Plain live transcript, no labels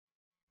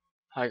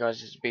Hi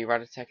guys, this is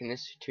B-Raditech. In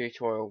this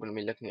tutorial we're going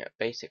to be looking at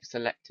basic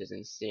selectors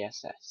in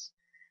CSS.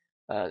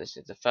 This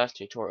is the first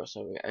tutorial,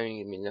 so we're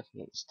only going to be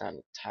looking at the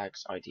standard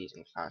tags, IDs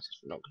and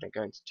classes. We're not going to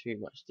go into too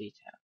much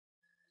detail.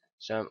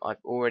 So I've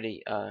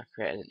already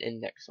created an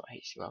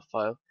index.html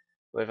file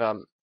with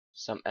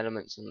some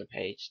elements on the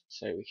page,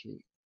 so we can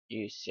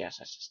use CSS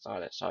to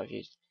style it. So I've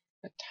used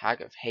a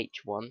tag of h1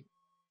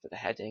 for the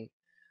heading.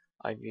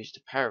 I've used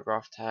a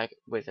paragraph tag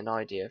with an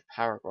ID of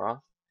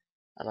paragraph,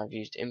 and I've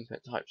used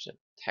input types of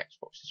text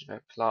boxes with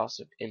a class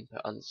of input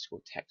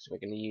underscore text. So we're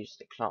going to use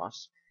the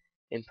class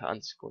input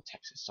underscore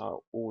text to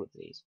style all of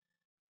these,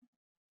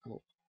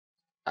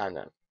 and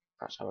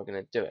that's how we're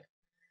going to do it.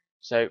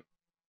 So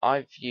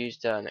I've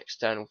used an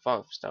external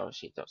file for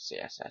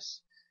stylesheet.css,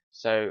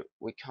 so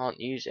we can't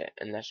use it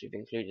unless we've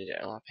included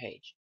it on our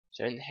page.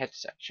 So in the header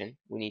section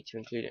we need to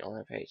include it on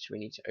our page. So we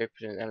need to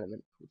open an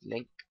element called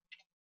link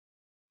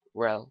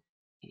rel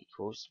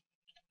equals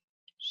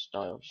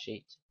style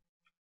sheet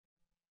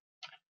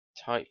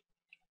type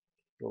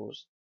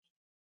equals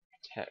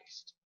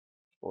text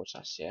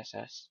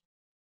 /CSS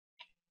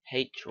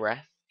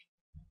href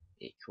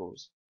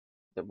equals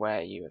the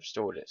where you have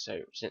stored it. So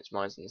since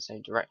mine's in the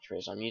same directory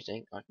as I'm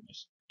using, I can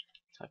just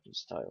type in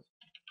style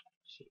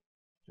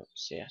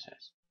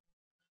sheet.css.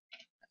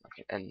 I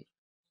can end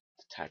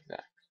the tag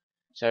there.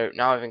 So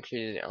now I've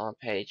included it on our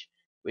page,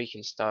 we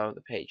can style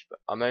the page, but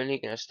I'm only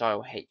going to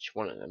style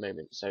h1 at the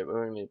moment, so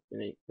we're only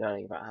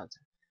learning about how to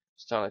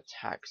style a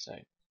tag. So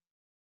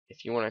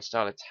if you want to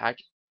style a tag,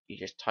 you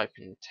just type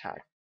in the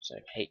tag, so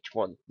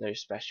h1, no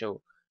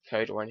special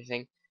code or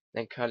anything,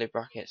 then curly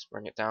brackets,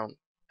 bring it down,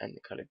 and the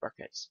curly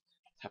brackets,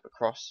 tap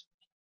across,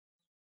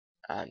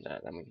 and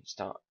then we can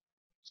start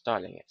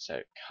styling it. So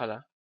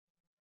color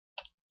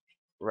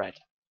red,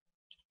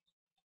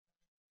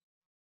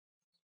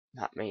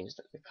 that means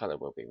that the color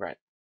will be red,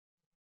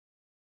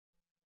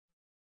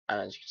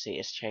 and as you can see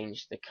it's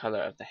changed the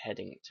color of the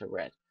heading to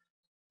red.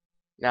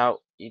 Now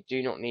you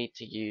do not need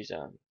to use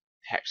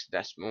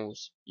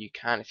hexadecimals. You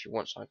can if you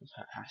want, so I can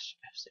put hash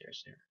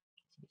f00.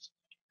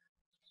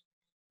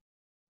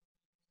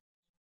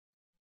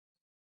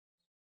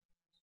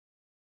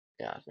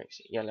 Yeah, it makes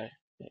it yellow.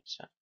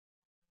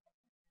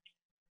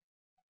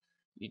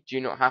 You do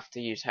not have to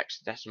use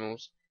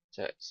hexadecimals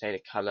to say the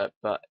color,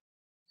 but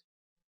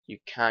you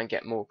can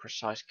get more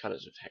precise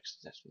colors with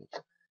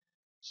hexadecimals.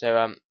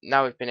 So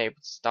now we've been able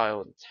to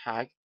style the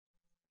tag,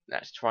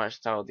 let's try and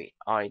style the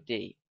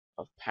ID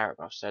of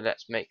paragraph. So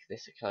let's make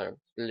this a color of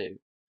blue.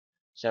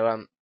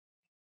 So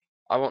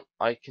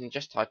I can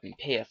just type in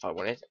P if I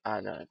wanted,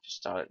 and just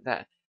style it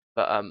there.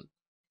 But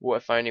what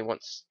if I only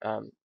want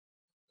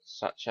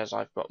such as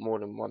I've got more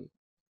than one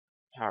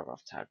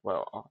paragraph tag?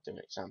 Well, I'll do an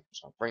example.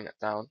 So I'll bring that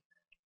down,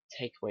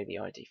 take away the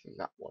ID from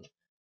that one.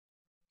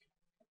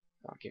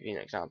 I'll give you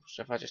an example.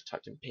 So if I just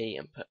typed in P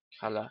and put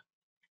color,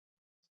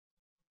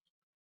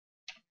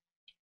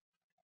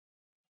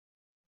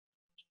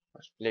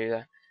 that's blue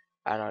there,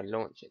 and I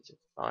launch it to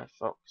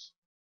Firefox,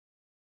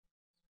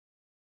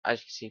 as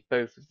you can see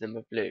both of them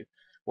are blue.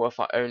 What if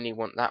I only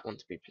want that one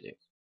to be blue?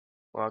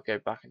 Well, I'll go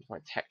back into my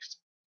text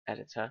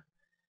editor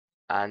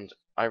and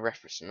I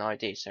reference an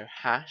ID. So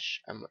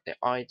hash, and the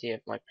ID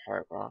of my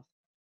paragraph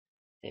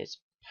is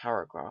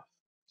paragraph.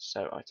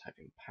 So I type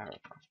in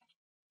paragraph.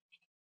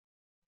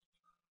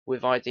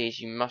 With IDs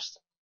you must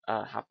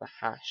have the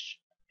hash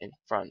in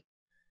front.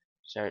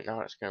 So now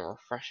let's go and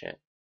refresh it.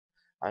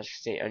 As you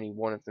can see, only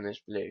one of them is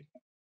blue.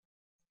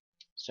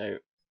 So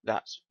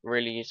that's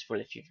really useful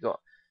if you've got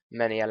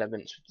many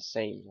elements with the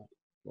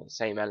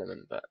same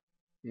element, but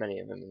many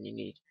of them, and you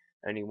need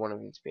only one of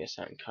them to be a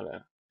certain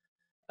color,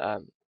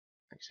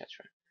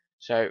 etc.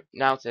 So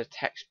now to the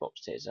text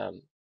boxes.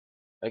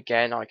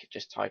 Again, I could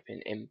just type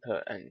in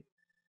input, and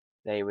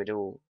they would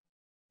all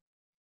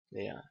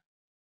be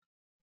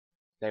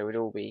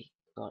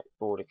like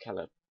border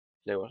color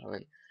blue or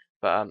something.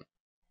 But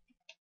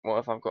what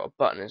if I've got a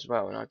button as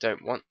well, and I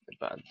don't want the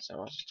button? So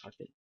I'll just type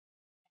in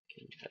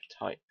input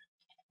type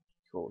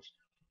equals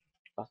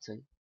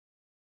button,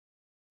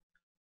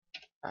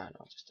 and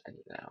I'll just end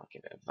it there. I'll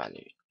give it a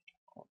value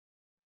of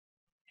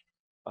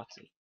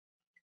button.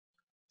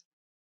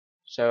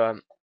 So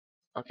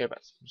I'll go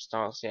back to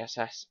style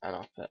CSS and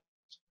I'll put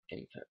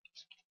input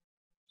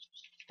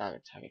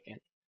standard tag again.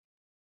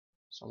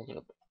 So I'm going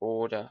to put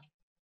border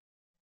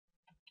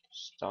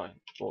style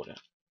border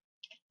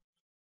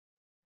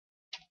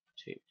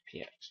to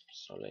px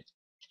solid.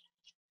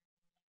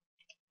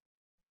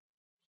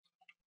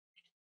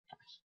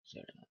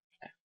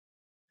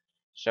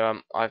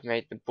 So I've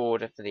made the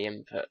border for the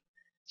input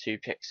 2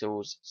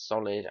 pixels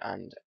solid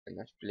and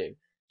that's blue.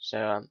 So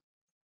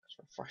let's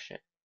refresh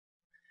it.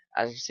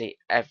 As you can see,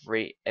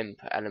 every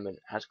input element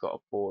has got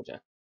a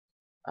border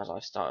as I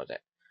started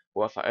it.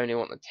 Well, if I only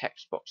want the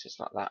text boxes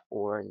like that,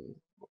 or only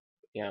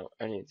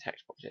the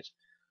text boxes,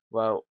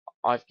 well,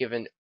 I've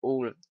given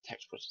all of the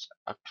text boxes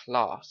a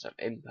class of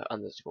input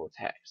underscore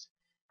text,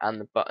 and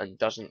the button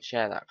doesn't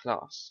share that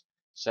class.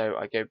 So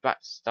I go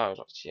back to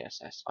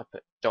style.css, I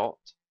put dot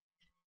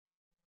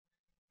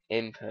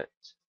input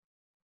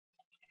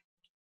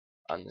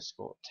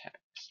underscore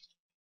text.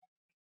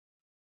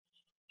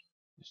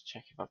 Let's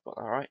check if I've got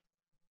that right.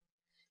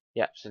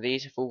 Yep, so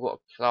these have all got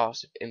a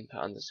class of input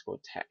underscore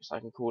text. I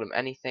can call them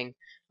anything.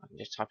 I can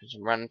just type in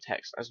some random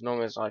text as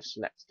long as I've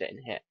selected it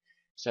in here.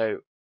 So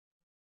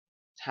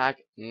tag,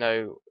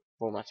 no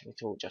formatting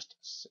at all, just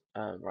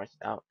write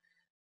it out.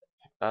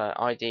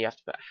 ID, you have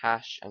to put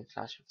hash, and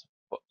class, you have to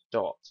put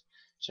dot.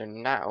 So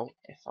now,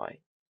 if I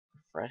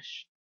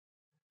refresh,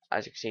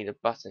 as you can see, the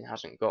button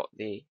hasn't got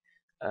the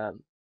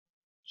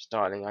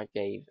styling I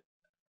gave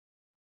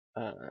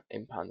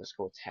input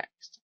underscore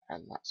text,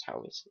 and that's how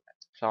we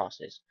select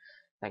classes.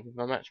 Thank you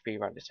very much. Be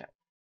right to